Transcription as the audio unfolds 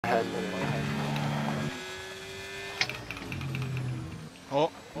Head.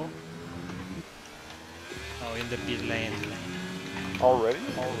 Oh, in the pit lane. Already?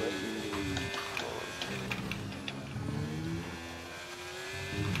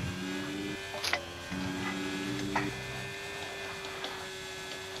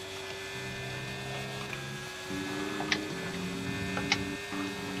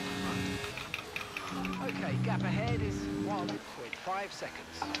 Okay, gap ahead is 1.5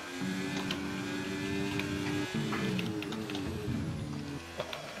 seconds.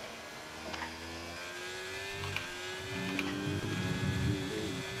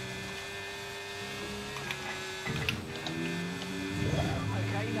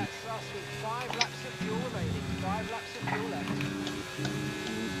 Okay, that's us with 5 laps of fuel remaining. 5 laps of fuel left.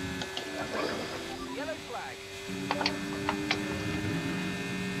 Yellow flag.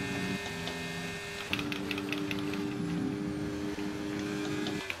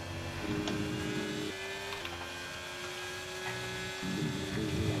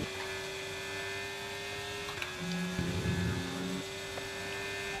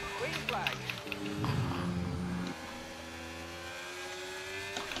 Green flag.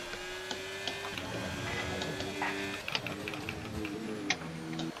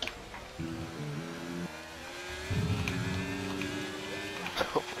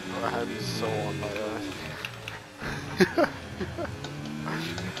 My head is so on my ass.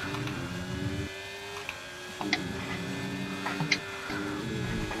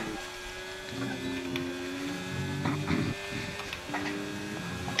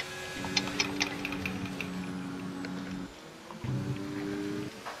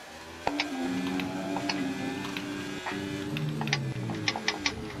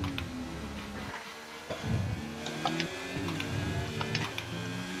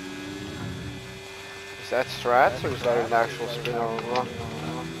 Is that strats or is that an actual spin on the rock?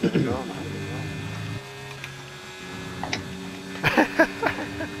 Never know.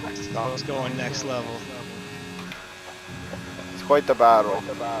 It's going next level. It's quite the battle.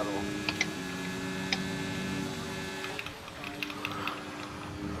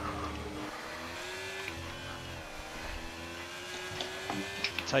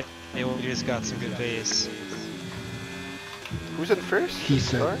 Type A just got some good base. Who's in first? He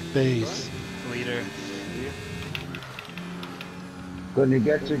said base. Leader. Gonna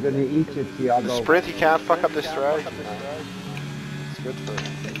get you, gonna eat you, Tiago. Sprint, he can't fuck up the strategy. It's good for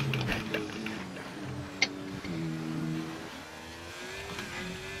him.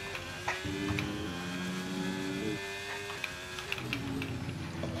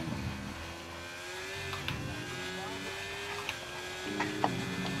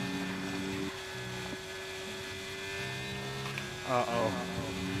 Uh-oh.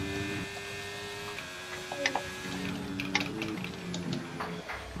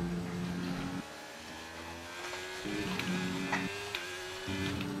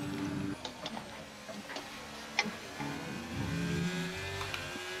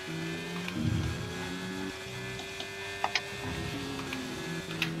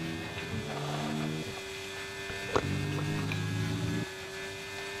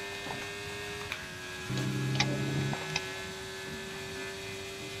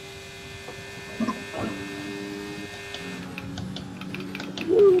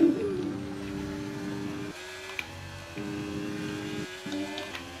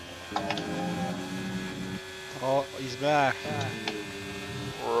 Oh, he's back.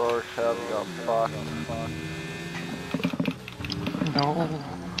 Rourke head got fucked. No.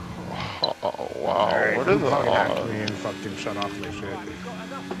 Oh wow, what are the Man, fucking shut off my shit.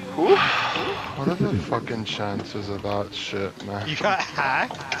 Who? what are the fucking chances of that shit, man? You got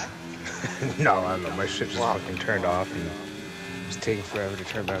hacked? No, I don't know. My shit just fucking turned off and it's taking forever to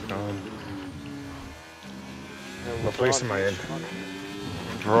turn back on. What place am I in?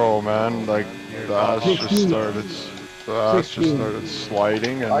 Bro, man, like the ass just started,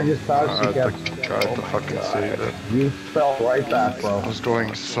 sliding, and I just thought I she had kept. to fucking save it. You fell right back, I bro. was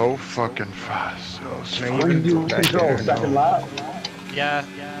going so fucking fast. It was Can I When even did you go back control? there? Second No. lap? Yeah.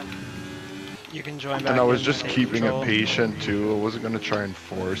 You can join back. and I was in, just take keeping control. it patient too. I wasn't gonna try and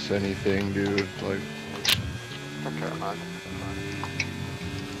force anything, dude. Like, Okay, man.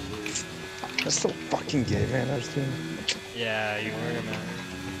 That's so fucking gay, man. I was doing. Yeah, you were, man.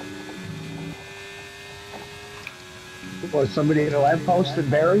 Was somebody in the lamppost in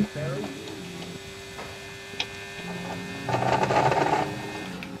Barry?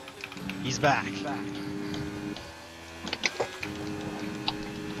 He's back.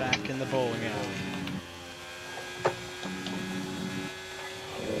 Back in the bowling alley.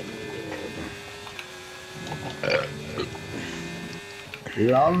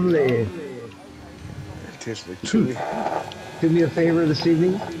 Lovely. It tastes like chili. Do me a favor this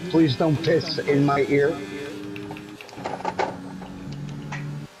evening. Please don't piss in my ear.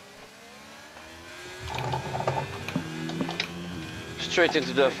 Straight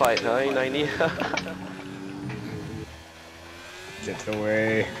into the fight, huh? 90. Get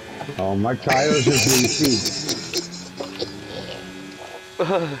away. Oh, my tires are greasy.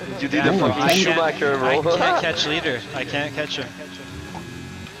 You did Yeah, a bro, fucking I Schumacher, can't bro. catch leader. I can't catch him.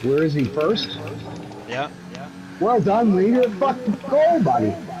 Where is he first? Yeah. Well done, leader. Fucking go,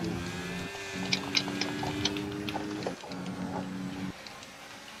 buddy.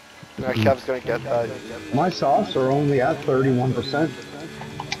 Yeah, Kev's gonna get that. My softs are only at 31%.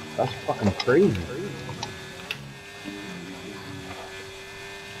 That's fucking crazy.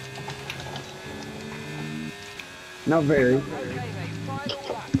 Not very.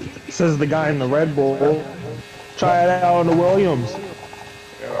 Says the guy in the Red Bull. Try it out on the Williams.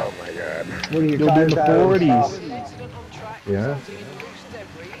 Oh my god. What are you You'll do in the 40s. Yeah.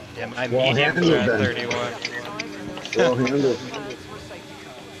 Yeah, my Well mediums handled are at then. 31. Well handled.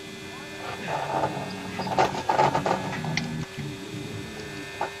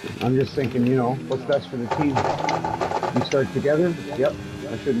 I'm just thinking, you know, what's best for the team? We start together? Yep.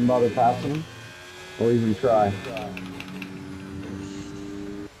 I shouldn't bother passing them. Or even try.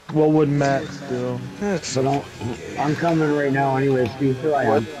 What would Max do? So don't, I'm coming right now anyways, Steve. Here I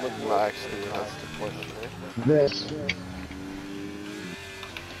am. What would Max do? That's the question, right? This.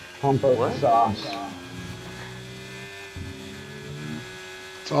 Pump out the sauce.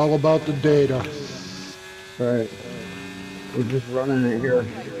 It's all about the data. Right. We're just running it here.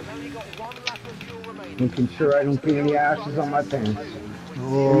 Making sure I don't get any ashes on my pants.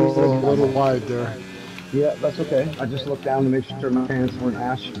 Oh, a little wide there. Yeah, that's okay. I just looked down to make sure my pants weren't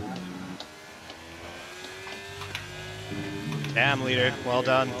ashy. Damn, leader. Well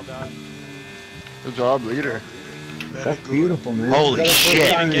done. Good job, leader. That's beautiful, man. Holy That's the first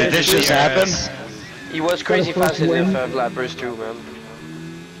shit, time did you- this just happen? He was crazy first fast in the win. lappers too, man.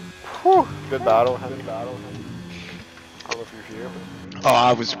 Whew. Good battle, heavy battle. I don't know if you're here, but... Oh,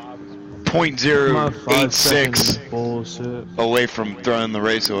 I was My 5 seconds .086 bullshit. away from throwing the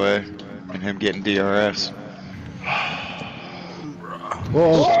race away and him getting DRS.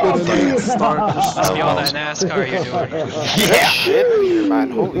 Well, Must be all that NASCAR you're doing. Yeah. Shit, leader,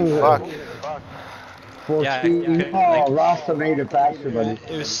 man. Holy fuck. Yeah, Oh, Rasta made it faster, buddy.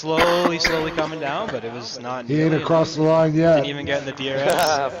 It was slowly coming down, but it was not. he ain't nearly across the line enough. Didn't yet. even get in the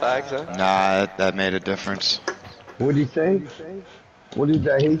DRS. Facts, huh? Nah, that made a difference. What did he say? What did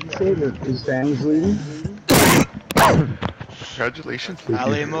I hate to say? That his family's leading? Congratulations.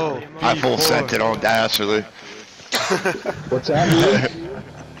 Alemo. I full sent it on Dasherly. What's that, Lee?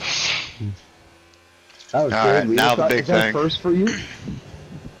 That was Alright, good, Lee. now the big Is that thing. first for you?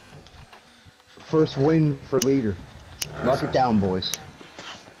 First win for leader. Lock it down, boys.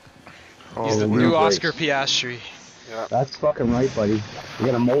 He's the Oh, new great. Oscar Piastri. That's fucking right, buddy. You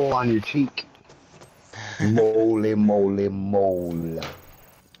got a mole on your cheek. Moly, moly, mole.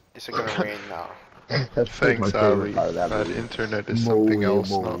 It's gonna rain now. That's pretty Thanks, my favorite Ali. part of that That movie. internet is something Moly,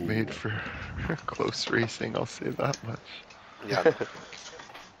 else, not moly. made for close racing, I'll say that much. Yeah.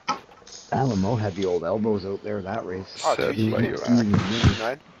 Alamo had the old elbows out there that race. Oh, Said dude, by you you,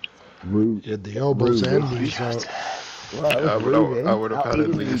 right? Rude. You had the elbows Rude. and knees out. Well, that I was would, rude, eh? I would have How had he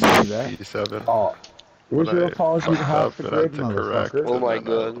at didn't least even do that. P7. Oh, where's But your I apology to fucked half up the and I had grid, to correct motherfucker? Oh my and,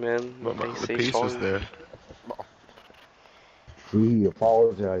 god, man. But They the say pace was sorry. there. He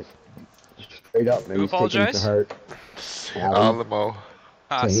apologized. Straight up, man. Who He's taking it to apologized? heart. Alan Alamo.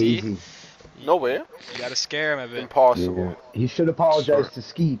 Ah, see? Tahiti. No way. You gotta scare him a bit. Impossible. Yeah. He should apologize to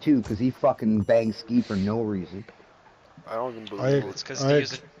Ski too, because he fucking banged Ski for no reason. I don't even believe it. It's because I-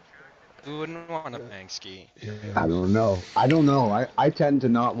 who wouldn't want to bang ski? I don't know. I tend to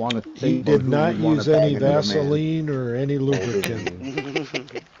not want to think. He about did who not would wanna use bang any another man. Vaseline or any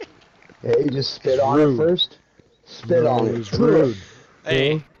lubricant. Hey, just spit on it Rude. first. Spit No, on it it. was rude.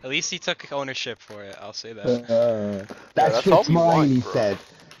 Hey, at least he took ownership for it. I'll say that. That that's all shit's we mine, want, he bro. said.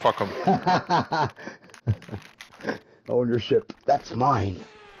 Fuck him. Ownership. That's mine.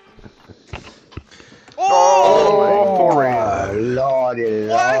 Oh, four rain. Oh, lordy,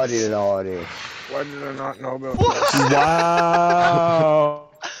 lordy, lordy. Why did I not know about that? Wow.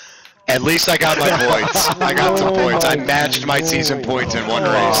 At least I got my points. I got some points. I matched my season points in one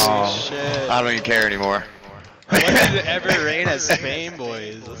race. Shit. I don't even care anymore. When did it ever rain at Spain,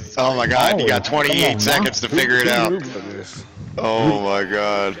 boys? Oh my god, you got Come on, 28 man. seconds to figure it out. For this. Oh my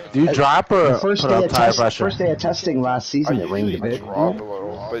god. Do you drop or The first put day, up of tire pressure? first day of testing last season, I it rained a usually bit. drop a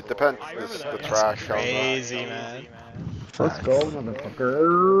little, but it depends. The trash. Crazy, man. Let's go,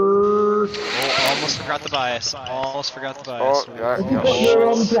 motherfucker. Oh, almost forgot the bias. Almost forgot the bias. Oh, yeah, You put your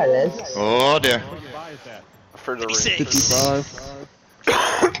own playlist. Oh dear. For the rain. 56.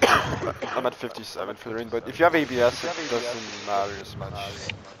 I'm at 57 for the rain, but if you have ABS, it doesn't matter as much.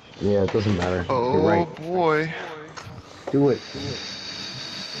 Yeah, it doesn't matter. You're Oh right. boy. Do it.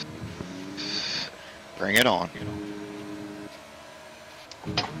 Bring it on.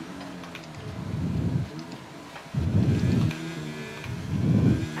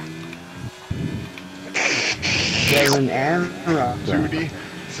 Kevin and Judy,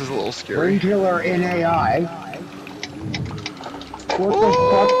 this is a little scary. Brain killer in AI. What the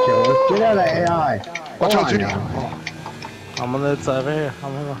fuck, killer? Get out of AI. Watch Hold out, on Judy. now. I'm on that side right here.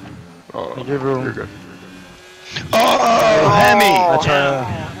 I'm on Oh, Give room. you're good. Oh, Hemi!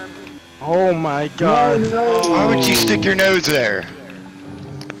 Oh my god. Why would you stick your nose there?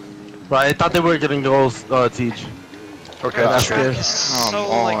 Right, I thought they were getting goals, Teach. Okay, That's that's good. good. So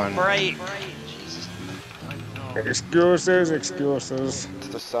like bright. Jesus. Excuses. It's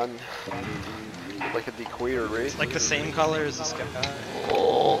the sun. Like at the equator, right? It's like the same color as this guy.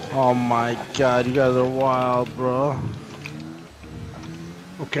 Oh my god, you guys are wild, bro.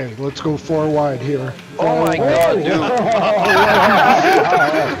 Okay, let's go 4 wide here. Oh my god, dude.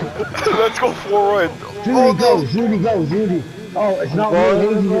 Let's go forward. Judy, go, Judy, go, Judy. Oh, it's not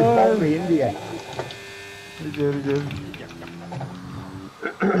really easy to call me India. You good.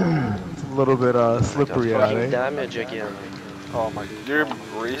 It's a little bit slippery out, Fucking eh? damage again. Oh my, your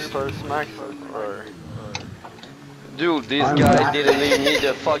restart smack or Dude, this I'm guy back. didn't even need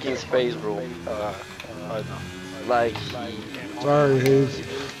the fucking space, bro. I know. Like, Sorry, Hayes.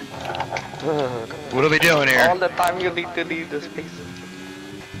 What are we doing all here? the time you need to leave the space.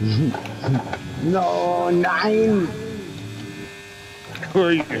 No, 9. Who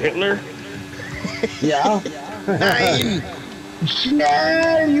are you, Hitler? Yeah. 9!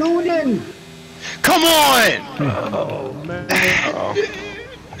 Schnell, Juden. Come on!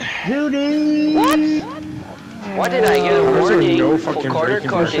 Judy. Why did I get a warning no for fucking corner breaking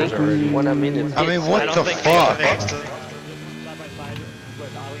cutting pressures when I'm in it? I mean, what I the don't think fuck? they fixed it.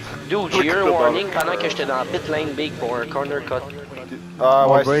 Dude, j'ai eu un warning pendant que j'étais dans pit lane big pour un corner cut.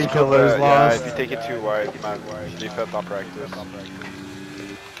 Why brain is it killer is yeah, lost. if you take it too wide, man, they felt not practice.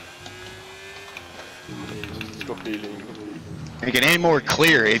 Let's go feeling. Make it any more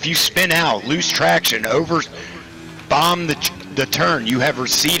clear. If you spin out, lose traction, bomb the turn, you have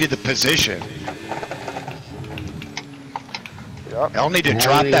receded the position. Yep. Y'all need to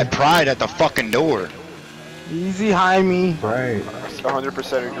drop that pride at the fucking door. Easy, Jaime. Right.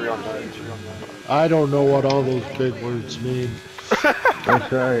 100% agree on that. I don't know what all those big words mean.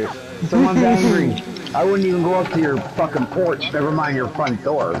 That's right. Someone's angry. I wouldn't even go up to your fucking porch, never mind your front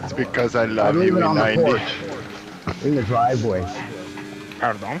door. It's because I I'd love leave you it in on the 90. porch. In the driveway.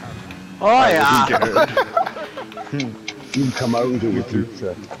 Pardon? Oh yeah. Good. You can come out and get your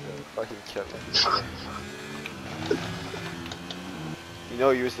pizza. Fucking kill it. You know,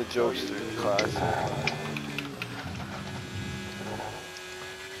 use the jokes in class.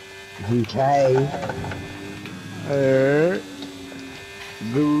 Okay. Good.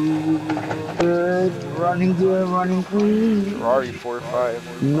 Running good, running clean. Ferrari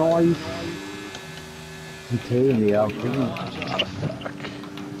 4-5. Nice. Okay, the Alpine.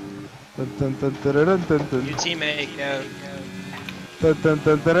 Dun, dun, dun, dun, dun, dun, dun. Your teammate, yeah. Dun, dun,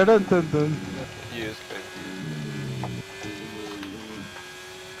 dun, dun, dun, dun, dun. Yes, baby.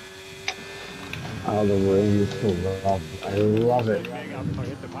 Oh, the rain is so rough. I love it.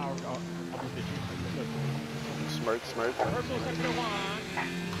 Smart.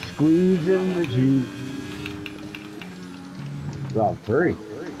 Squeeze in the juice. Wow, hurry.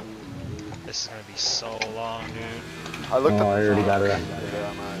 This is gonna be so long, dude. I looked Oh, I already got it.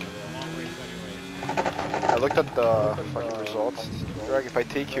 Yeah, man. I looked at the fucking results. Drag, if I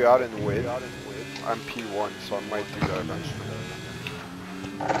take you out in width, I'm P1, so I might do that eventually.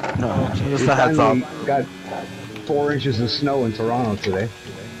 No, just We a heads up. finally got 4 inches of snow in Toronto today.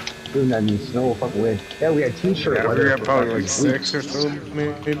 Doing that in snow, fucking way. Yeah, we had t-shirt Yeah, we weather got for probably fucking like 6 or weeks. so,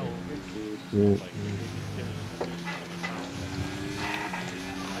 maybe. Yeah.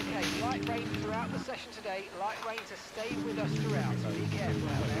 Okay, light rain throughout the session today. Light rain to stay with us throughout, so be careful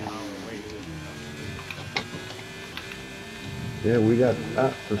out there. Yeah, we got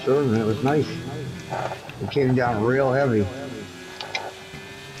that for sure, and it was nice. It came down real heavy.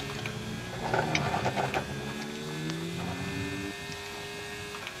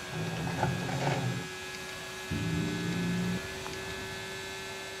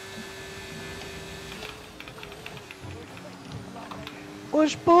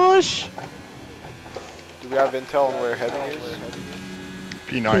 Push, push. Do we have intel on where heading is?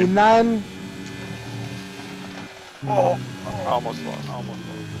 P9. P9. Oh, I almost lost.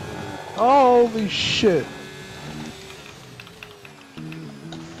 Holy shit.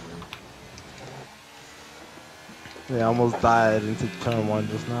 Yeah, I almost died into turn 1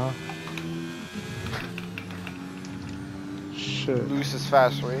 just now. Shit. Loose is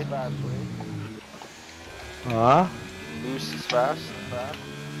fast, right? Huh? Loose is fast.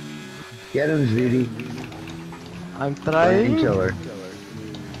 Get him, ZD. I'm Brain trying. killer.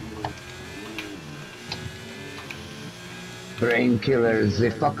 Brain killer, the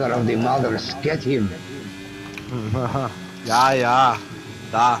fucker of the mothers. Get him. Yeah.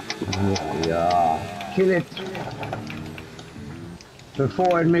 Da. Yeah. Kill it.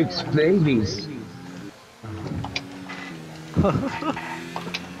 Before it makes babies.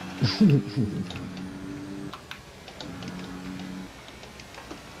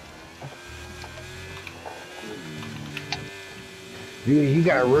 Dude, you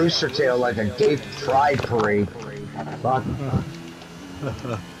got a rooster tail like a gay pride parade. Fuck.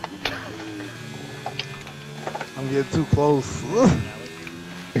 I'm getting too close.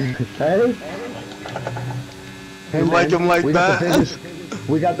 Hey? You like him like we that?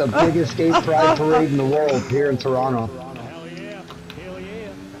 We got the biggest gay pride parade in the world here in Toronto.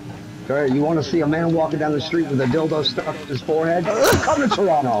 Alright, you want to see a man walking down the street with a dildo stuck to his forehead? Come to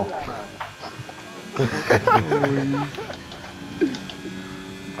Toronto!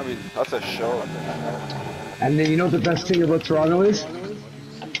 I mean, that's a show. And then you know what the best thing about Toronto is?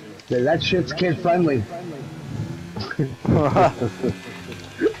 That shit's kid friendly.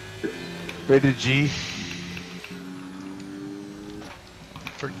 Rated G.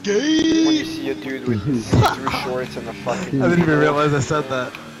 For gay. When you see a dude with see-through shorts and a fucking... I didn't even realize I said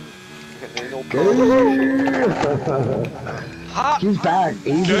that. He's back.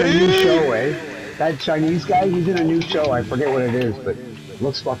 He's in a new show, eh? That Chinese guy, he's in a new show. I forget what it is, but it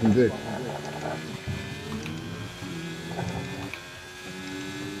looks fucking good.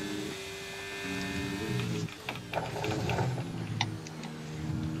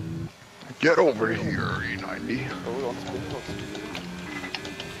 Get over here, E90. Oh, don't spin.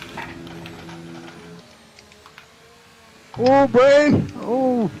 Oh, brain!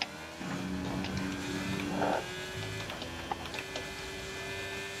 Oh!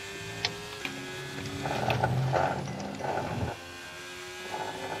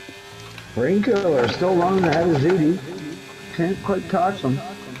 Brain Killer still running ahead of ZD. Can't quite catch him.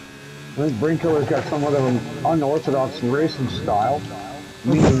 I think Brain Killer's got some other unorthodox racing style.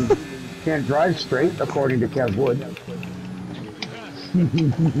 Meaning, can't drive straight, according to Kev Wood.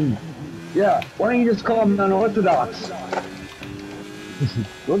 Yeah, why don't you just call him unorthodox?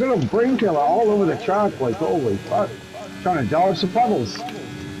 Look at him, Brain Killer all over the track, like, holy fuck. Trying to dodge some puddles.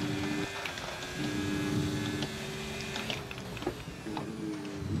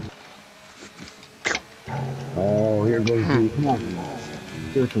 Oh, here goes the... Come on.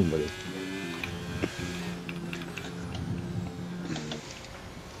 Here's somebody.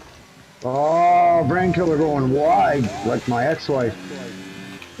 Oh, Brain Killer going wide, like my ex-wife.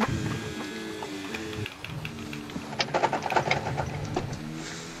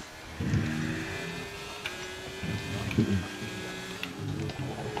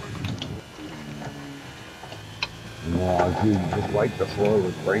 Oh, dude, just wipe the floor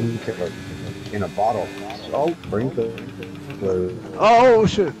with Brain Killer in a bottle. Oh, Brain Killer. Oh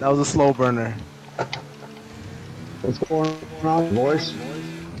shit, that was a slow burner. What's going on, boys?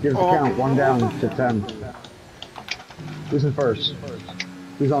 Give us a count, 1 down to 10. Who's in first?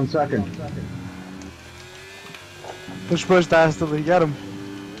 Who's on second? Push Dastardly, get him.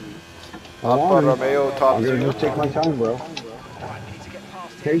 Alfa Romeo top I'm gonna 2. just take my time, bro.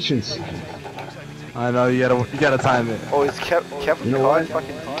 Patience. I know, you gotta time it. Oh, is Kevin You know Cod what?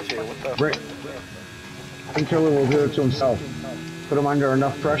 fucking DJ? What the? Brain Killer will do it to himself. Put him under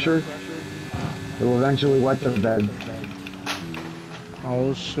enough pressure, it will eventually wet the bed.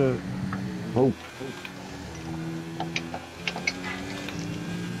 Oh shit. Oh.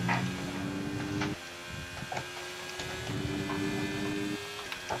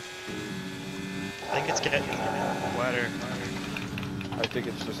 I think it's getting wetter. I think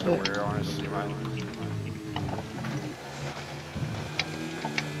it's just nowhere, honestly, man.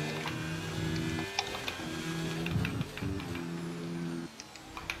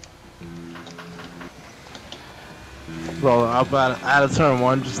 Bro, up out of turn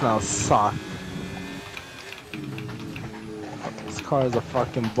 1 just now sucked. This car is a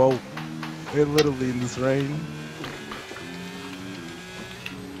fucking boat. It literally in this rain.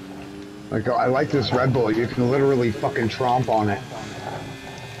 Like, I like this Red Bull, you can literally fucking tromp on it.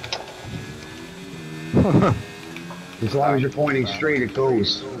 As long as you're pointing straight, it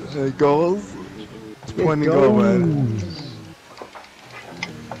goes. It goes. It's It pointing go, man. goes.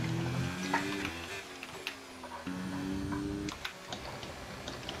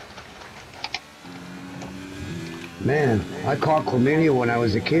 Man, I caught chlamydia when I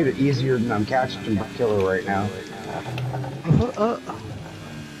was a kid easier than I'm catching killer right now.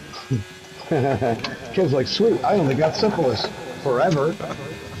 Kids like, sweet, I only got syphilis. Forever.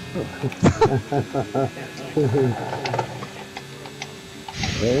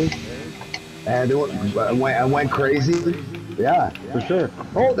 Really? And I went crazy. Yeah, for sure.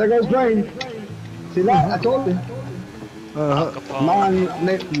 Oh, there goes Brain. See that? I told you. Come on,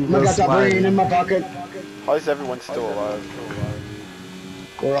 I got that Brain in my pocket. How is everyone still alive?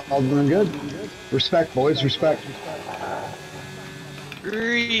 We're all doing good. Respect, boys, respect.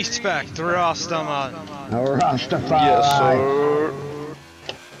 Respect, Rastaman. Rastafari. Yes, sir.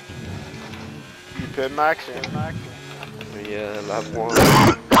 Keep it maxing. Yeah, lap 1.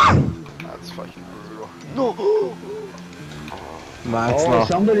 That's fucking brutal. No. Max, Oh, no.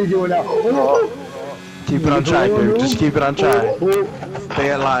 somebody do it now. Keep it on track, dude. Just keep it on track. Stay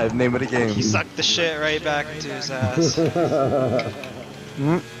alive. Name of the game. He sucked the shit right back into his ass.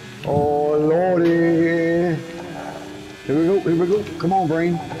 Oh, lordy. Here we go, here we go. Come on,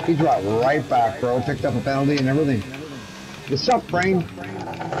 Brain. He dropped right back, bro. Picked up a penalty and everything. What's up, Brain?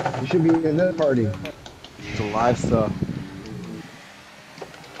 You should be in this party. It's a live stuff.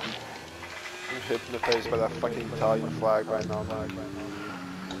 I'm hypnotized by that fucking Italian flag right now, man.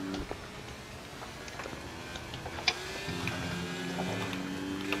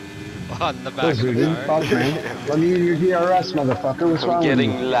 On the back of the Dude, car. fuck, man. Let me in your DRS, motherfucker. What's wrong I'm with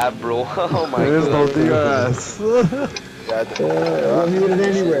getting you? lap, bro. Oh my There is no god. DRS. Yeah, Let me in it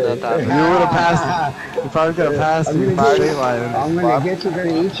anyway. Not that You would have passed it. You probably could have passed I'm me gonna by get straight you. line. I'm gonna get you,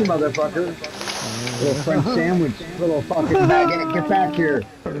 gonna eat you, motherfucker. Little French sandwich, little fucking baguette. Get back here.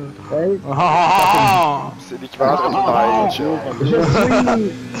 Right? c'est l'équivalent de paille, chill.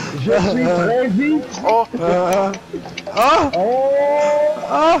 Je suis très vite. Oh!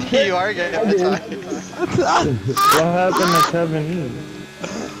 Oh! You are getting hypnotized. What happened to Kevin E?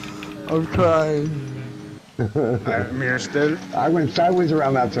 I'm crying. Mirror still. I went sideways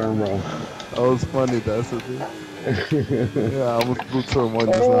around that turn, bro. That was funny, that's it. Yeah, I almost blew turn one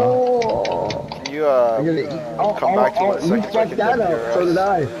just now. Oh! Can you, I'm gonna eat. Oh, come back to oh, it a you second so I fucked can that get up. your So did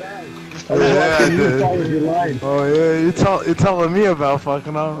I. I was Yeah, I watching you did. follow your line. Oh yeah, you're telling me about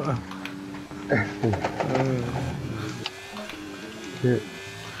fucking up.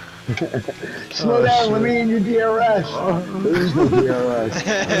 Slow down, let me in your DRS. There's no DRS.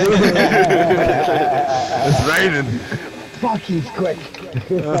 It's raining. Fuck, he's quick.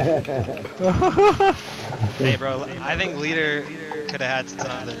 Hey, bro, I think leader could have had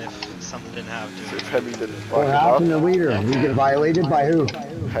something if something didn't have to. If Hemi didn't fuck What it happened to up, leader? He get violated by who?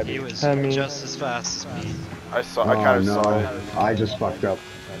 He was I mean- just as fast as me. I kind of saw it. I just fucked up.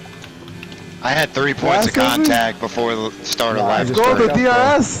 I had 3 points of Last season? contact before the start of No, I lap. just- Go to fucked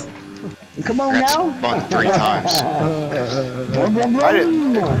up, DRS. Come on Got now. spun 3 times. Brum, brum, brum.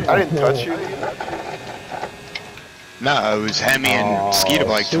 I didn't touch you. No, it was Hemi and Skeeter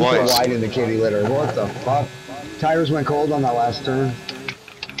Bike Super twice. wide in the kitty litter. What the fuck? Tires went cold on that last turn.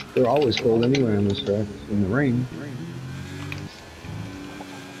 They're always cold anyway on this track in the rain.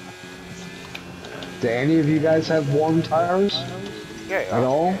 Do any of you guys have warm tires Yeah, at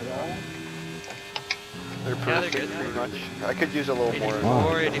all? They're Yeah, they're perfect, good. pretty much. I could use a little more.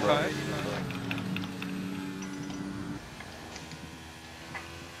 84, 85.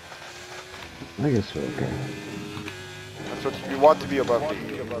 I guess we're okay. That's what you want to be above the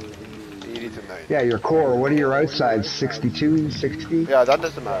 80 to 90. Yeah, your core. What are your outsides? 62, 60? Yeah, that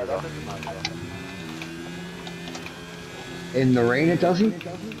doesn't matter though. In the rain, it doesn't?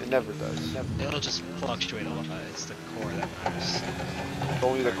 It never does. It'll just fluctuate a lot. It's the core that matters. It's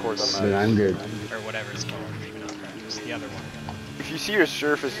only the core that Then matters. I'm good. Or whatever it's called. Maybe not practice. The other one. If you see your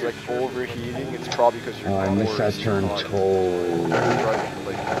surface like overheating, it's probably because your Oh, I core missed that is turn hot. cold. You're driving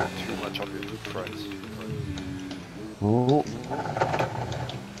like too much on your fronts. Oh.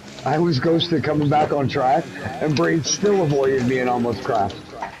 I was ghosted coming back on track, and Brain still avoided me and almost crashed.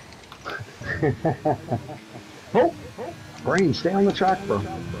 Oh! Brain, stay on the track, bro.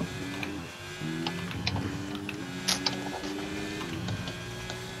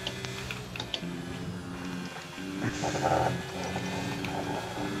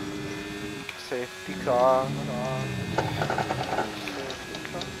 Safety car.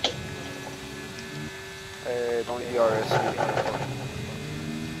 Hey, don't ERS me.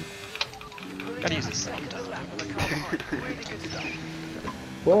 Gotta use this sometimes.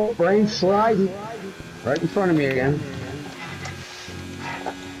 Well, Brain sliding. Right in front of me again.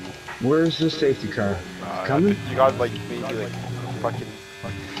 Where's the safety car? Coming? You got like maybe like fucking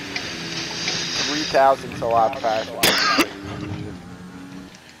 3,000 to lap faster.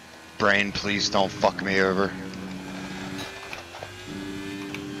 Brain, please don't fuck me over.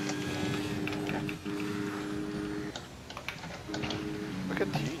 Look at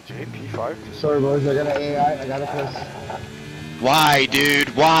TJ P5. Sorry boys, I got an AI, I got a piss. Why, dude?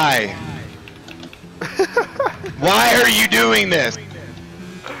 Why? Why are you doing this?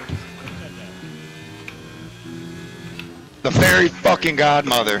 The fairy fucking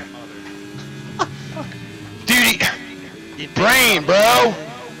godmother. Dude, Brain, bro!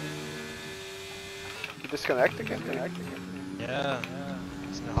 You disconnect again? Yeah.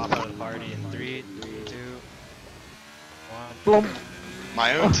 Just gonna hop out of the party in 3, 2, 1.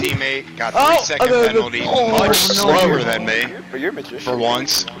 My own teammate got 3-second penalty, much slower than me, But you're a magician. for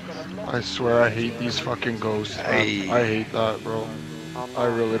once. I swear I hate these fucking ghosts. Man. Hey. I hate that, bro. I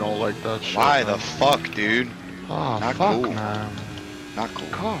really don't like that shit. Why man. the fuck, dude? Oh, Not fuck, cool. man. Not cool.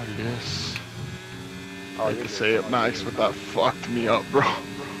 God, yes. Oh, I you're could good. say it, Max, but that fucked me up, bro.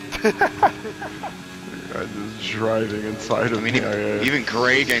 I just driving inside I of mean, me. even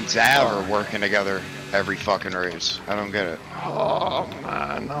Greg and Zav are working together every fucking race. I don't get it. Oh,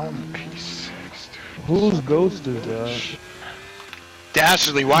 man, I'm P6, dude. Who's ghosted that?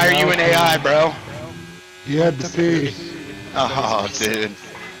 Dashley, why are you in AI, bro? You had to pee. Oh, dude.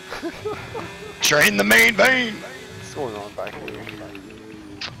 Train the main vein. What's going on back here?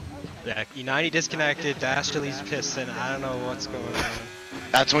 Yeah, E90 disconnected, Dashley's pissing, I don't know what's going on.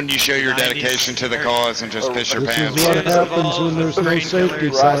 That's when you show your dedication to the cause and just piss your This pants. is what happens when there's no safety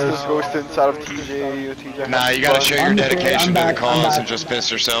Rasmus cars. goes inside of TJ. TJ Nah, you gotta show your I'm dedication to the back, I'm cause back. and just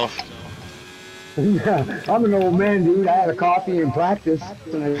piss yourself. Yeah, I'm an old man, dude. I had a coffee in practice.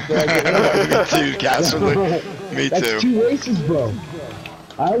 Me too, Gasoline. Me That's too. 2 races, bro.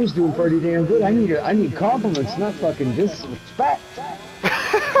 I was doing pretty damn good. I need compliments, not fucking disrespect.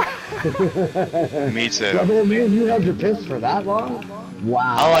 Me too. But, old man, you had your piss for that long?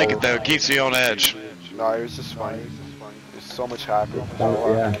 Wow. I like it though, keeps me on edge. No, it was just funny. There's so much happening.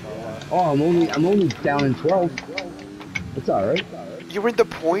 Oh, yeah. Oh, I'm only down in 12. It's all right. You were in the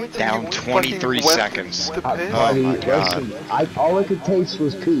point. Down and you 23 fucking went seconds. to Buddy, piss? Oh my God. listen, all I could taste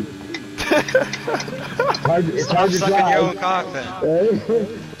was pee. It's hard to Sucking your own drive. cock then.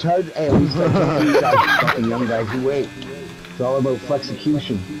 It's hard. Hey, at least I can't you guys, fucking young guys who wait. It's all about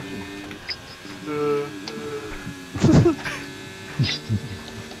flexecution.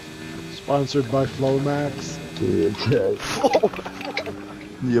 Sponsored by Flowmax.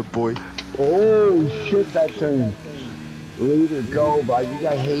 Yeah, boy. Oh shit, that turn. Leader, go, bud. You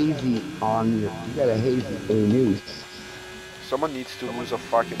got hazy on you. You got a hazy news. Someone needs to lose a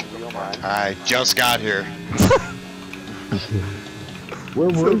fucking wheel, man. I just got here. Where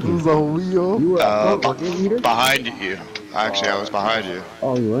were This you? is a wheel. You were Uh, at Fort Leader? Behind you. Actually, I was behind you.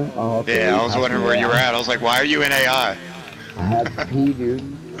 Oh, you were? Oh, okay. Yeah, I was wondering where you were at. I was like, why are you in AI? I had to pee,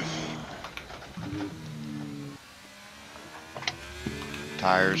 dude.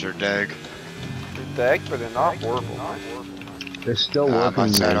 Tires are dead. They're decked, but they're not horrible, man. They're still my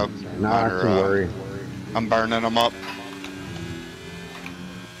working. setup, man. Not mine to are, worry. I'm burning them up.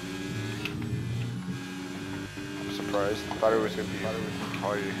 I'm surprised. I thought it was gonna be high.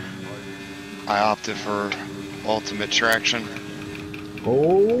 I opted for ultimate traction.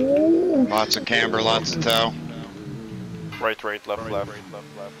 Oh. Lots of camber, lots of tow. Right, left.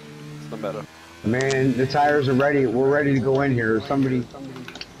 It's the meta. Man, the tires are ready. We're ready to go in here. Somebody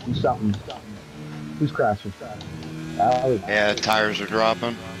do something. Who's crashing? Alex. Yeah, tires are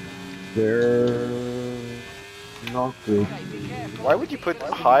dropping. They're not good. Why would you put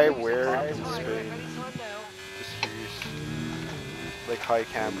high wear in Spain? Just curious. Like high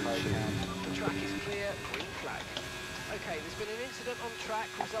camber and shit. The track is clear, green flag. Okay, there's been an incident on track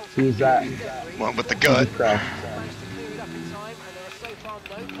resulting Who's that? in debris. One with the gut. Who's crashed? Managed to clear it up in time, and there are so far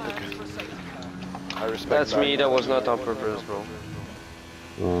no plans for a safety car. I respect That's that. me, that was not on purpose, bro.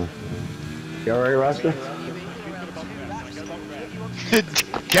 Oh. You alright, Rasta?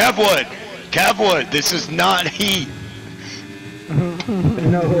 Kevwood, this is not heat.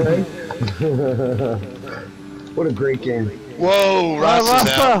 No way. What a great game. Whoa, Ross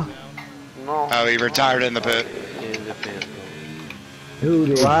is out. No. Oh, he retired in the pit. In the pit. Who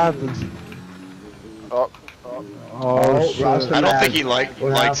did? What happened? Oh, Oh, shit. Rasta I don't mad. think he What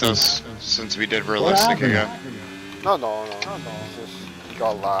likes happened? us since we did realistic happened? again. no. It's just, he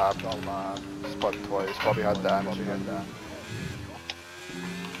got labbed. Spun twice. Probably had damage again.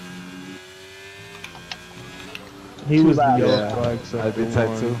 He was the laps. yellow Yeah, flag I'd sector be tight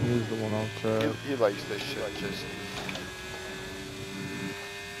one. too. He was the one off track. He likes this shit. Just.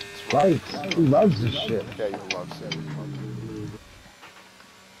 Right. He loves this shit. Yeah, he loves it.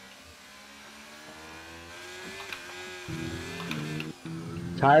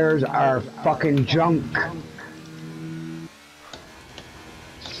 Tires are fucking junk.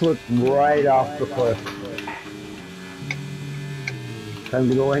 Slipped right off the cliff. Time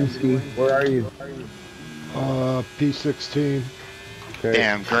to go Enski. Where are you? P16. Okay.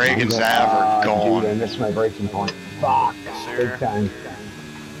 Damn, Greg and Zav are Dude, I gone. missed my braking point. Fuck. Big time.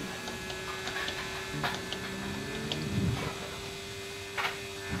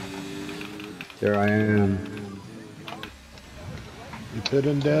 There I am. You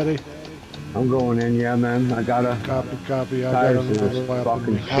pitting, Daddy? I'm going in, yeah, man. I gotta. Copy. I got Tires are another lap.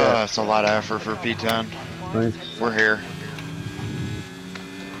 fucking shit. That's a lot of effort for P10. Right? We're here.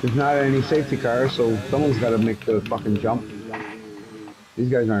 There's not any safety cars, so someone's gotta make the fucking jump. These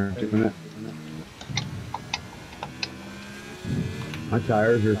guys aren't doing it. My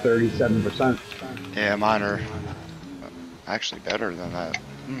tires are 37%. Yeah, mine are actually better than that.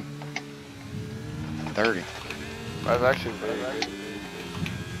 30. That's actually very good.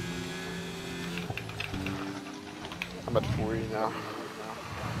 I'm at 40 now.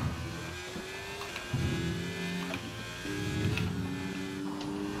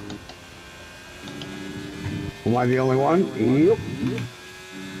 Am I the only one? Yep.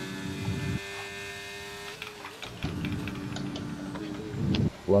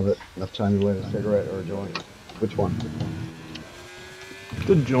 Love it. Enough time to light a cigarette or a joint. Which one?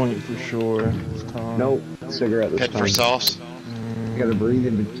 The joint for sure. Nope. Cigarette this Pit time. for sauce. You gotta breathe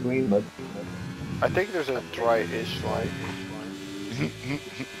in between, but I think there's a dry-ish light.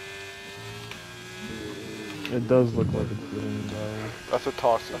 It does look like it's doing though. That's what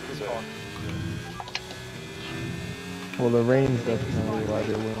Toxic said. Well, the rain's definitely why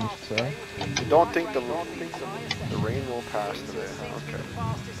they wouldn't, so. You don't think the rain will pass today? Okay.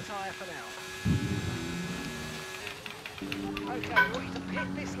 Fastest tyre for now. Okay, we want you to pit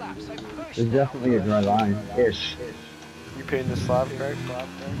this lap, so push. there's definitely a dry line. Ish. You pitting the slab, Greg?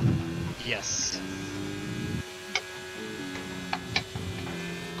 Yes.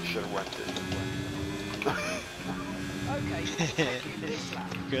 Should have went it. Okay, this lap.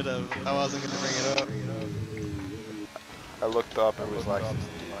 Could have. I wasn't gonna bring it up. I looked up and was like,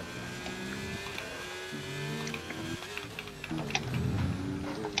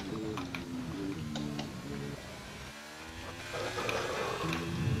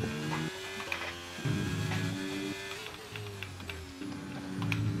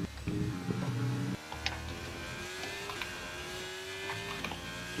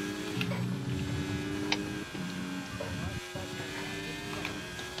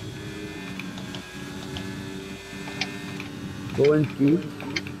 Go in,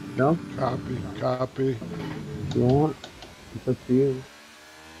 Steve. No? Copy. You want? It's up to you.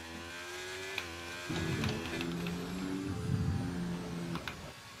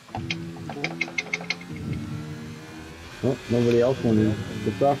 Oh, nobody else wanted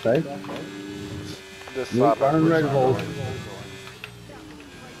to get off, eh? this Nope, slab. Iron Red Hole.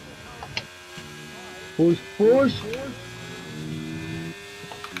 Push.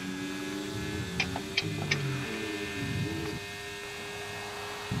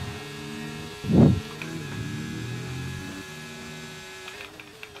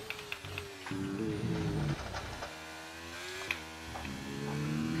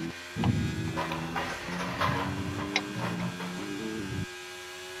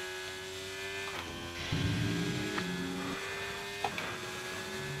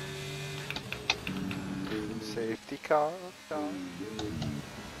 Safety car.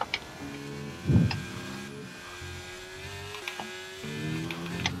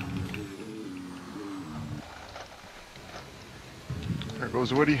 There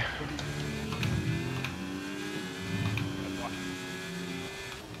goes Woody.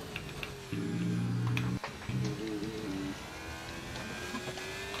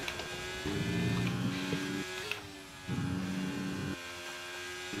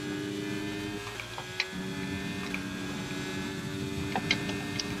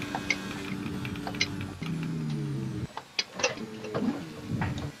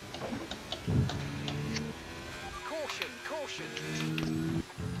 Caution.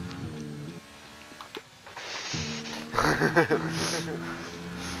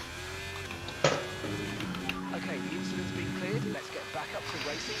 Okay, the incident's been cleared. Let's get back up to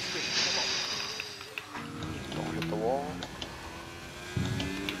racing speed. Come on. Don't hit the wall.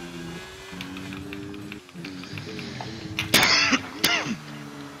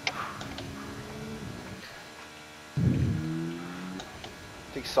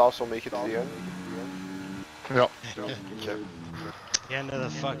 think Sauce will make it to the end? Yep. Okay. The end of the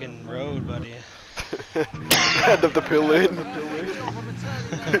fucking road, buddy. End of the pill lane. Good job on the turn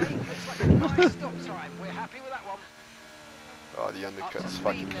in there, eh? Looks like a nice stop time. We're happy with that one. Oh, the Up to undercut's speed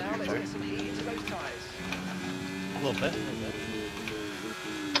fucking now. huge, Let's eh? get some heat into those tyres. A little bit.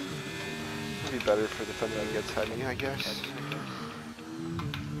 Be better for defending against Henny, I guess.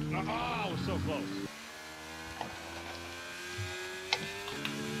 Oh, so close.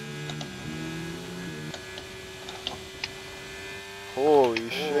 Holy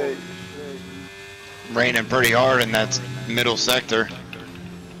shit. Raining pretty hard in that middle sector.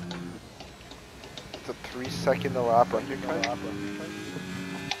 It's a 3-second a lap undercut.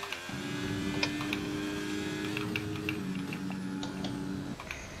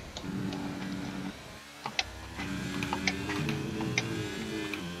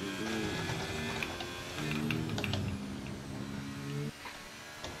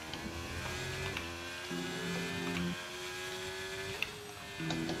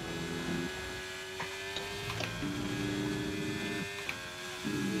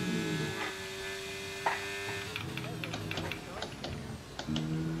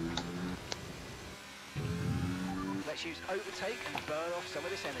 Let's use overtake and burn off some of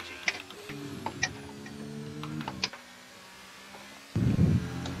this energy.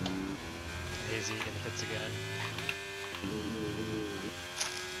 Hazy and hits again.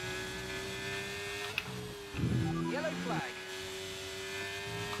 Yellow flag.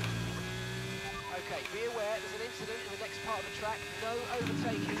 Okay, be aware there's an incident in the next part of the track. No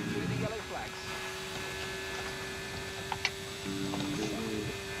overtaking through the yellow flags.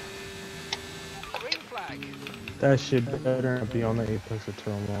 Green flag. That shit better not be on the apex of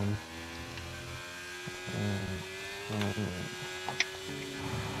turn 1.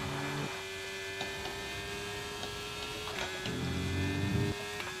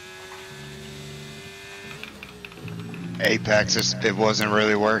 Apex, it wasn't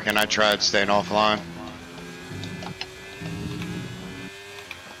really working. I tried staying offline.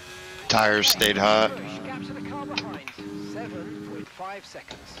 Tires stayed hot. Push. Gap to the car behind. 7.5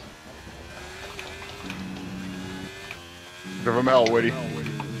 seconds. Give him hell, Woody.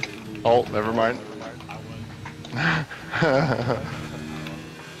 Oh, never mind. Yeah,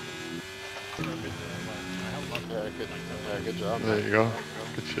 good job. There you go.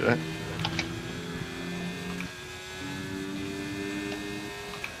 Good shit.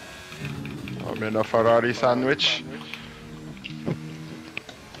 I'm in a Ferrari sandwich.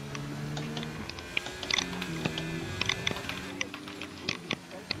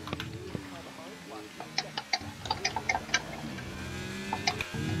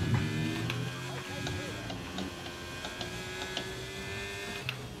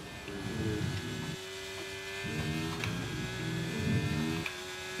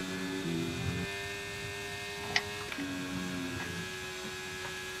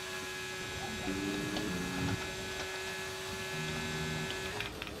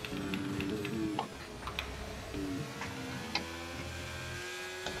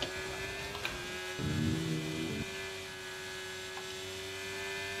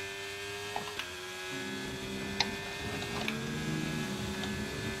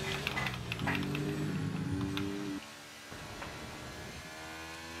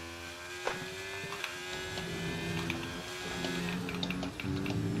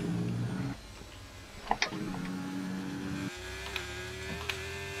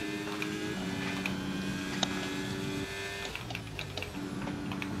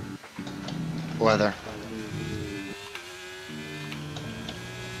 Weather.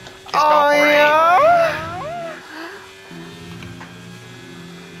 Oh yeah!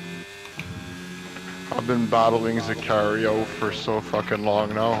 I've been battling Zicario for so fucking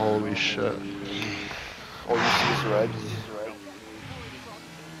long now, holy shit. All you see is red.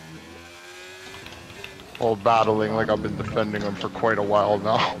 All battling like I've been defending him for quite a while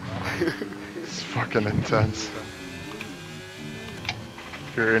now. It's fucking intense.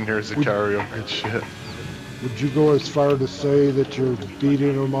 If you're in here, Zicario, good shit. Would you go as far to say that you're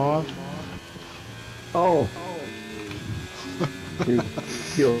beating him off? Oh.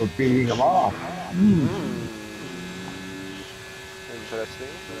 You're beating him off. Interesting.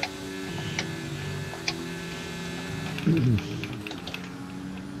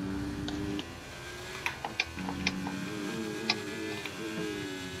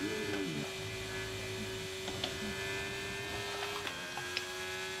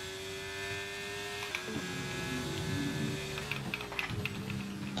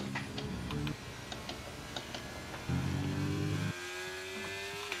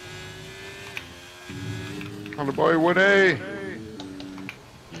 On the boy, Woody!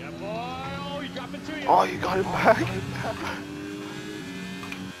 Oh, you got it back.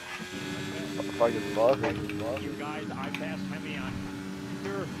 Fucking love it. You guys, I passed Hemi on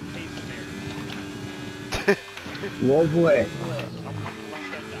pure pace there. Lovely.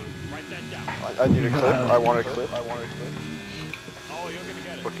 Write that down. I need a clip. I want a clip. Oh, you're gonna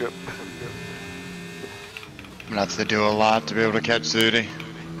get it. Look up. I'm gonna have to do a lot to be able to catch Zooty.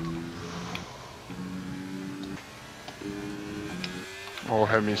 Oh,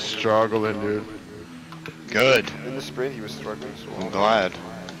 Hemi's struggling, dude. Good. In the sprint, he was struggling as well. I'm glad.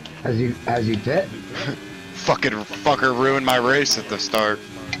 Has he fit? Fucking fucker ruined my race at the start.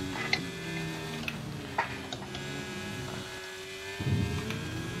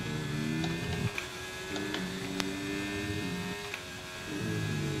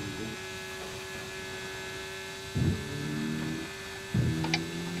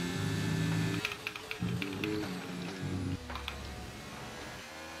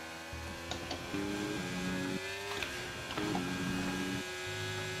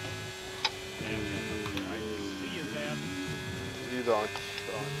 You don't.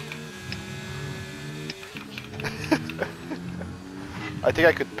 I think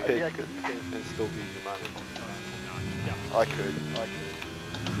I could pick and still beat you, man. I could.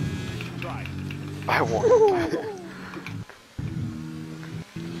 I won't.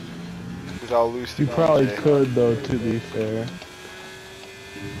 Because I'll lose to You probably Dante. could though, to be fair.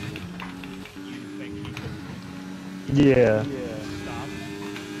 Yeah.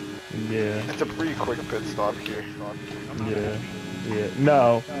 Yeah. It's a pretty quick pit stop here. Yeah. Yeah.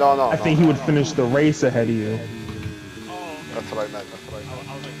 No. No. I think he would finish the race ahead of you. That's what I meant.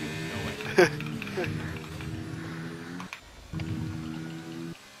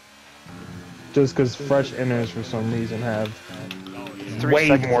 Just because fresh inners for some reason have It's 3 way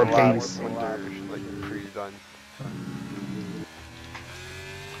seconds more a lap pace. when they're like pre-done.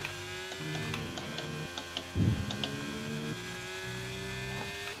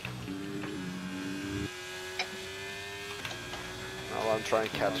 Now I'm trying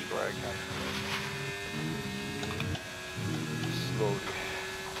to catch Greg. Slowly.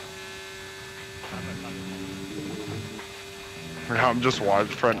 Yeah, I'm just wide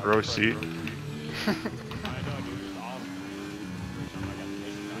front row seat.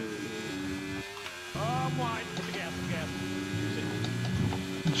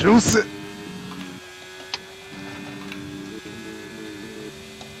 Juice it!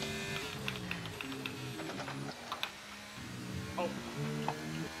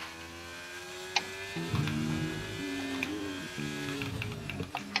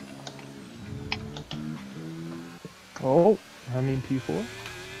 Oh, I mean P4.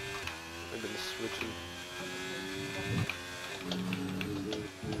 I've been switching.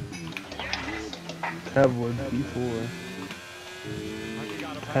 Kevwood P4.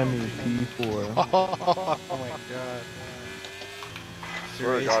 Hemi P4. Oh my god.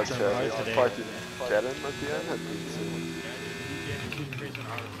 Swear to God, Raced Chad, hard if today. you fucking get him at the end, that'd be insane.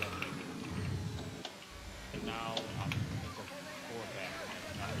 And now it's a 4-back.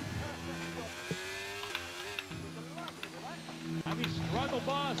 Hemi struggle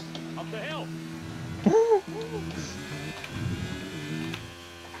bus up the hill.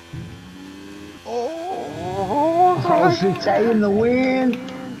 Oh, Zutay in the wind.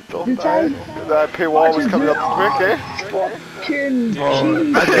 Don't die. That paywall was coming up quick, eh? Fucking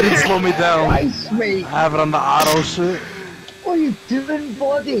Oh, I didn't slow me down. Christ, mate. I have it on the auto shit. What are you doing,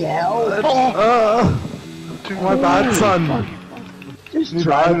 bloody hell? My bad, son. Just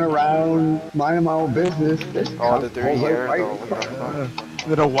driving around, minding my own business. This Oh, the cunt dirty pulls hair, right though. in What the front. fuck?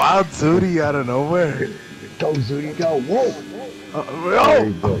 Did a wild Zooty out of nowhere. Go, Zooty, go. Whoa. Very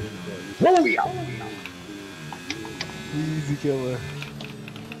Oh! good. Whoa, yeah. Easy killer.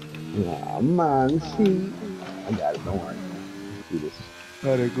 Nah, man, see. I got it, don't worry. Do this.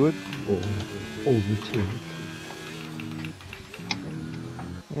 Very good. Overtake.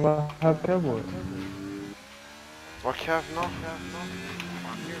 Well, have Kevwood. What Kev? No.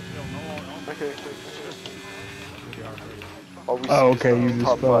 Okay. Oh, we Oh, see okay, you top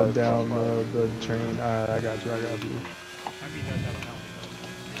just fell five. down the train. Alright, I got you. Hemi does have a penalty.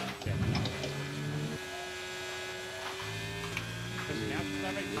 Because the after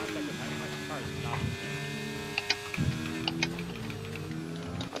I make contact with Hemi, my car is not the same.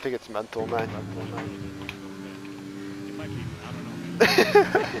 I think it's mental, man. It might be, I don't know.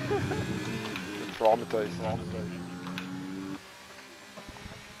 It's traumatized.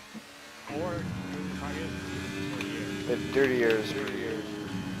 Or the car is for a year. It's 30 years.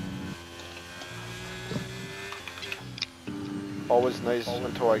 Always nice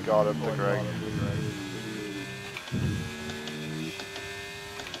until I got up to Greg.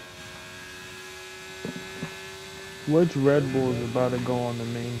 Which Red Bull is about to go on the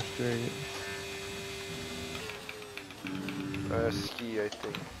main straight? Ski, I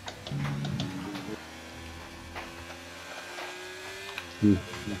think.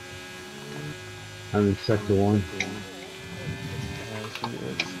 I'm in sector 1.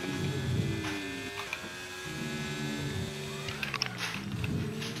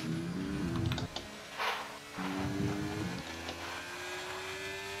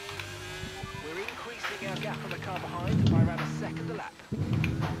 We're increasing our gap on the car behind by around a second a lap.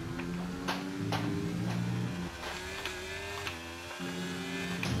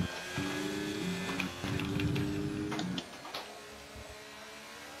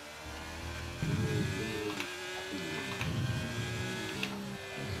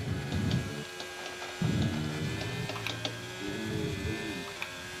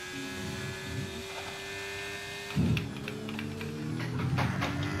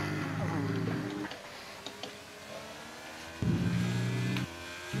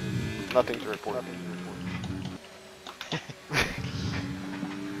 Nothing to report.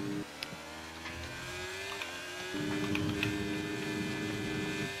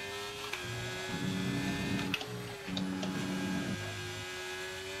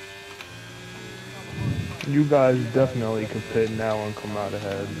 You guys definitely could pit now and come out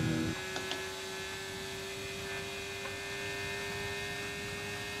ahead.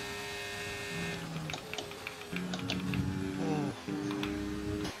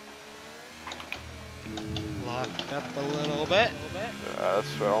 Locked up a little bit. That's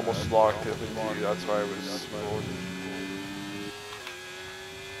why I almost locked it with you. That's why I was slow.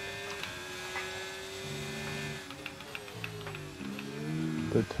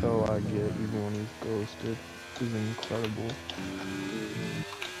 The toe I get even when he's ghosted is incredible.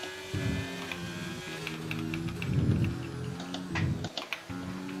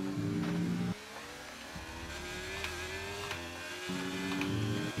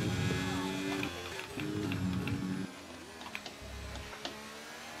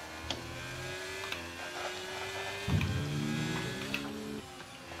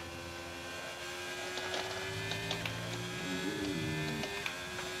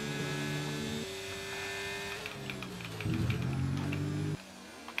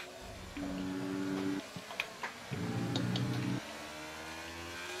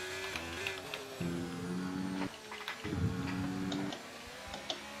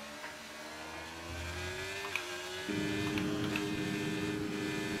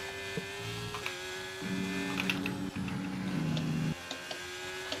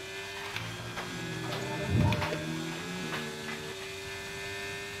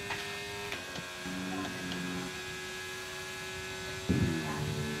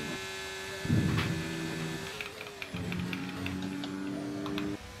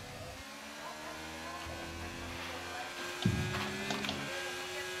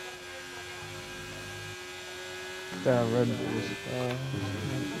 That Red Bull's long.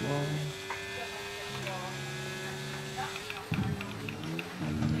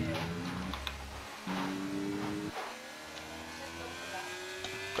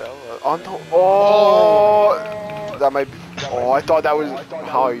 Bella. On the. Oh! That might be. Oh, I thought that was.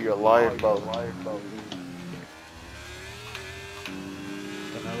 How are you alive, bro?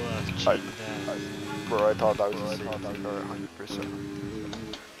 Bro, I thought that was a safety car 100%.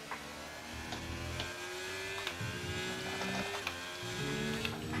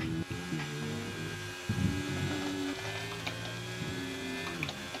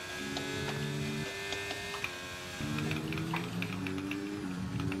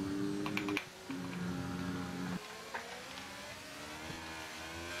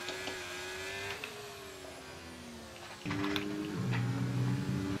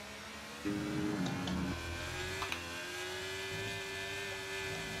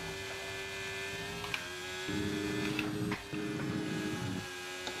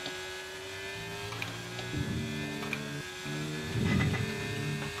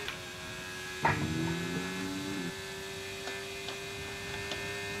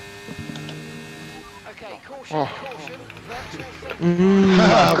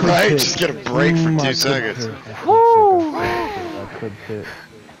 Right? Just get a break for 2 seconds. I could pit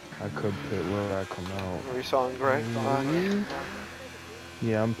where I come out. Are you sawing Greg?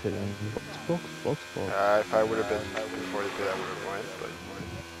 Yeah, I'm pitting. Box. If I would have been before the pit, I would have went, but...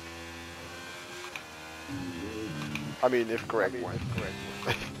 I mean, if Greg went.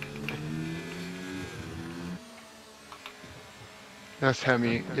 Yes,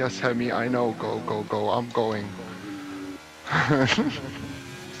 Hemi. Yes, Hemi. I know. Go. I'm going. This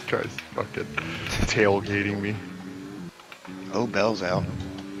guy's fucking tailgating me. Oh, Bell's out.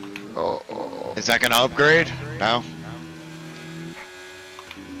 Oh. Is that gonna upgrade? No?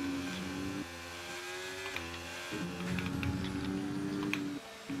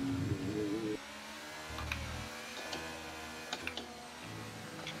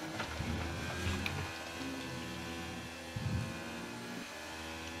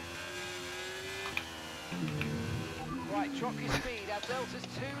 Drop your speed. Our delta's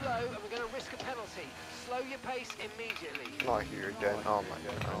too low, and we're going to risk a penalty. Slow your pace immediately. Not here again. Oh my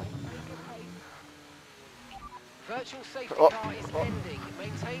god. Virtual safety Oh. car is ending.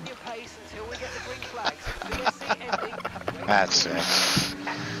 Maintain your pace until we get the green flags. VSC ending. That's it.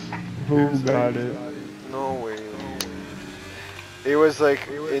 Who got it? No way. It was like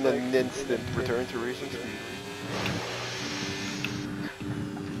in an instant return to racing speed.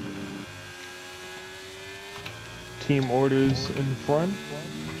 Team orders in front.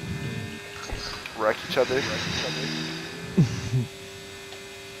 Wreck each other.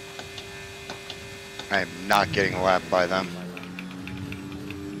 I'm not getting lapped by them.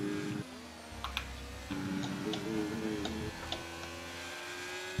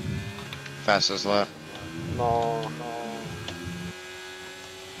 Fastest lap. No.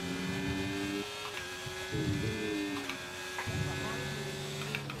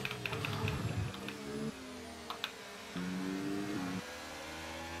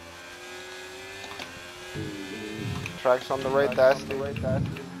 Tracks on the right, that's the right, that's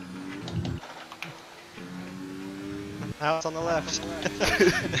Now it's on the left.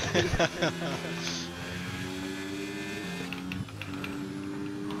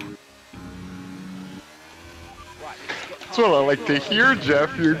 That's what I like to hear,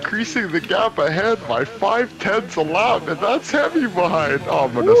 Jeff. You're increasing the gap ahead by 5/10 a lap, and that's heavy behind. Oh,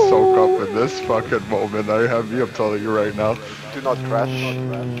 I'm gonna soak up in this fucking moment. I have you, I'm telling you right now. Do not crash.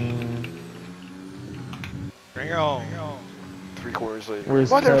 Bring it home. 3 quarters later. Where's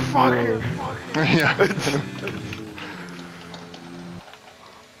Motherfucker! Yeah.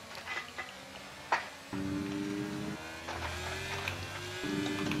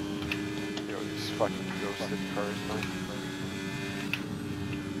 Yo, these fucking ghosted cars, man.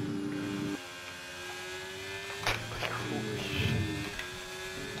 Like, holy shit.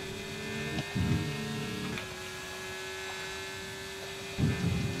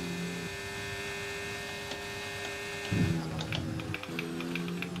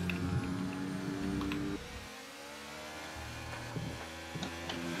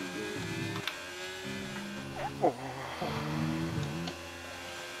 Oh.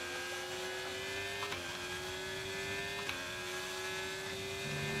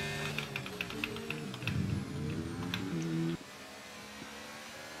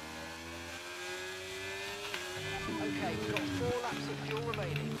 Okay, we've got 4 laps of fuel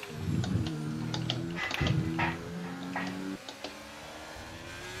remaining.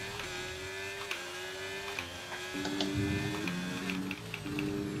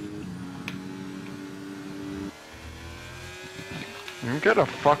 You get a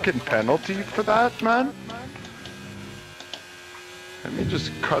fucking penalty for that, man? Let me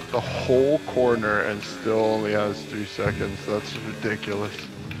just cut the whole corner and still only has 3 seconds. That's ridiculous.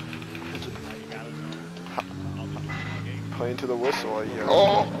 Playing to the whistle, I guess.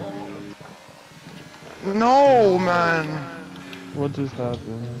 Oh! No, man! What just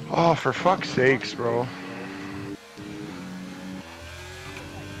happened? Oh, for fuck's sakes, bro.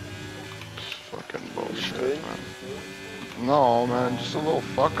 It's fucking bullshit, man. No, man, just a little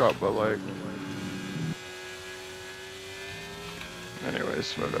fuck up, but like...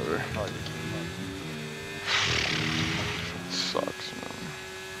 Anyways, whatever. Sucks, man.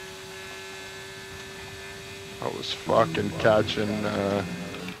 I was fucking catching,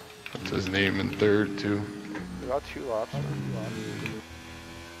 what's his name in third, too. We got 2 laps, man.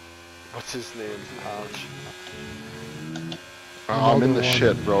 What's his name? Ouch. Oh, I'm in the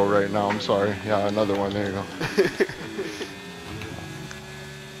shit, bro, right now. I'm sorry. Yeah, another one. There you go.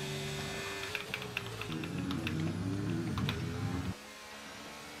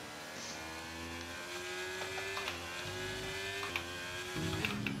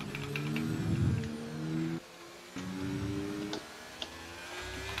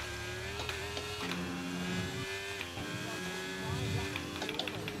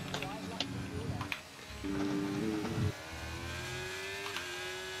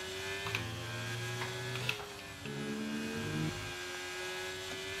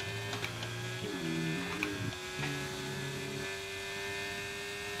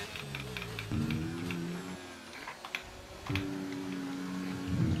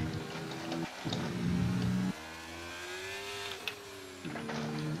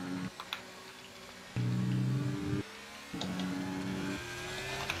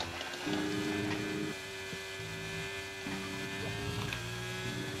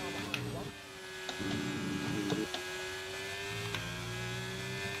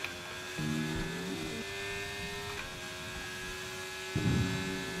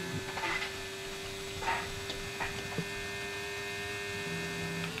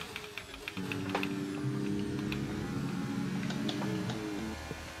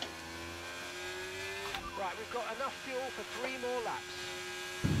 enough fuel for 3 more laps.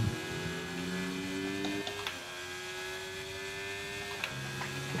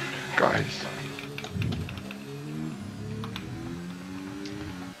 Guys.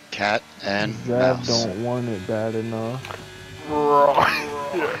 Cat and Zav mouse. don't want it bad enough.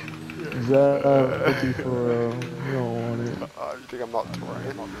 Yeah. Zav, 50 for real. You don't want it. You think I'm not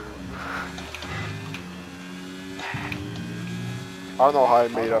trying? I don't know how I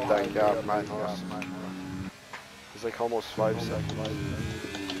made up that gap, man. It's like almost 5 seconds.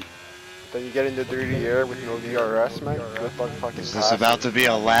 Then you get into dirty air with no DRS, man. Good luck fucking Is this passing. about to be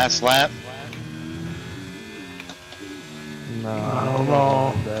a last lap? Nah, I don't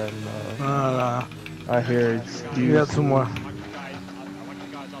know. bad enough. Nah. I hear excuses. You got some more. I want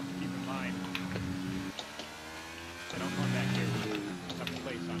you guys also to keep in mind. They don't come back here with some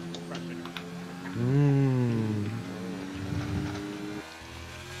place on pressure.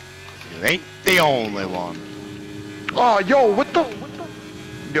 You ain't the only one. Oh, yo, what the?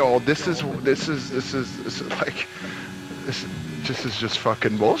 Yo, this is like, this is just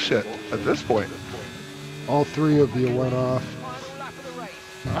fucking bullshit at this point. All 3 of you went off.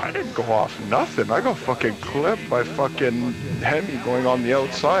 I didn't go off nothing. I got fucking clipped by fucking Hemi going on the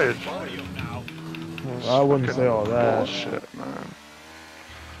outside. I wouldn't say all that. Bullshit, man.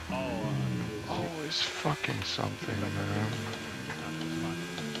 Always fucking something, man.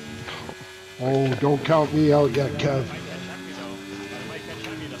 Oh, don't count me out yet, Kev.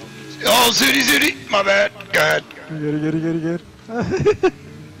 Oh, Zooty, my bad. Go ahead. Get it.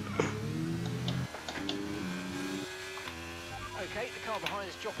 Okay, the car behind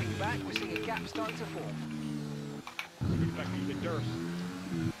is dropping back. We're seeing a gap starting to form.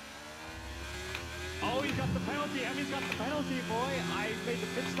 Oh, he's got the penalty. Hemi's got the penalty, boy. I made the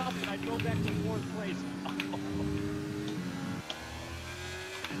pit stop and I drove back to 4th place.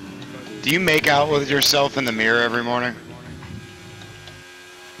 Do you make out with yourself in the mirror every morning?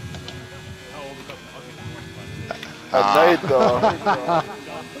 At night, though.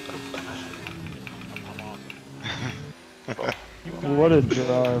 What a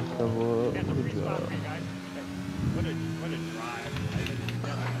drive, Kev. What a drive. What a drive.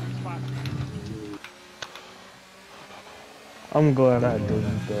 I'm glad I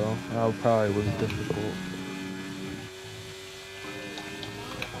didn't, though. That probably was difficult.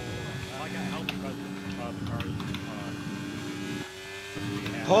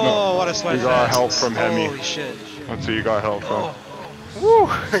 Oh, what a sweat You got fest. help from Hemi. Holy shit. That's who you got help from. Woo!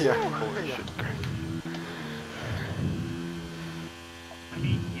 Yeah. Holy shit.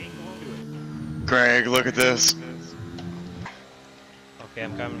 Greg, look at this. Okay,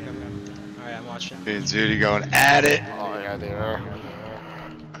 I'm coming. Alright, I'm watching. Dude, Zooty going at it. Oh, yeah, they are.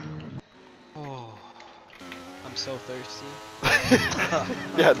 Oh, I'm so thirsty.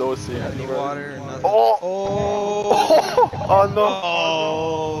 Yeah, no see. Any water or nothing. Oh! Oh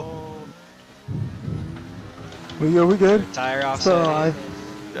no! We good? Tire off. So I.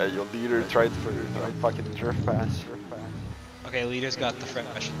 Yeah, your leader tried for fucking drift pass. Okay, leader's got the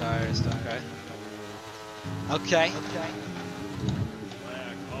fresh tires. Okay. Okay.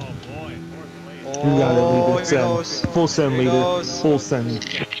 You got it, leader. Send. Goes. Full send, Here leader. goes. Full send.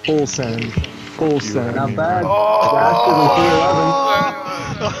 Full send. Full send. Not bad.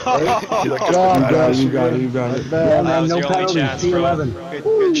 Good job, guys. You got it. Yeah, That man, was no your only penalties. chance, bro. P11.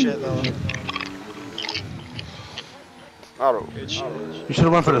 Good shit, though. Not over. Good shit. You should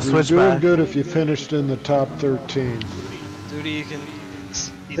have went for the You're doing switchback. good if you finished in the top 13. Dude, you can.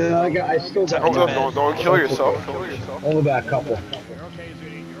 Yeah, I still got Don't kill yourself. only got a couple.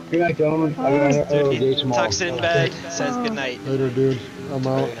 Good night, gentlemen. I got Dude, a he day tomorrow. tucks it in bed, says goodnight. Later, dude. I'm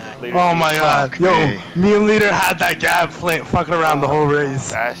out. Oh my god. Yo, me and Leader had that gap fucking around the whole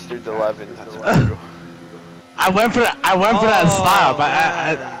race. Bastard 11. That's what I do. I went for that stop,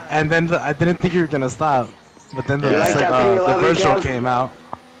 and then I didn't think you were gonna stop. But then the virtual came out.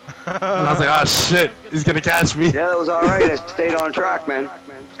 And I was like, oh shit, he's gonna catch me. Yeah, that was alright. I stayed on track, man.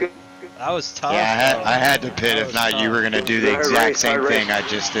 Good. That was tough. Yeah, I had to pit. If not, you were gonna do the exact same thing I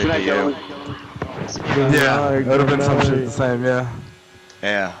just did to you. Yeah, it would have been some shit the same, yeah.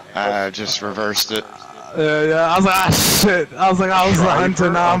 Yeah, I just reversed it. Yeah, I was like, ah shit. I was like, I was a hunter,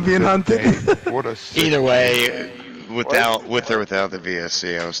 now I'm being hunted. What a sick Either way, with or without the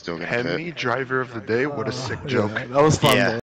VSC, I was still gonna pit. Hemi driver of the day. What a sick joke. That was fun, Yeah. man.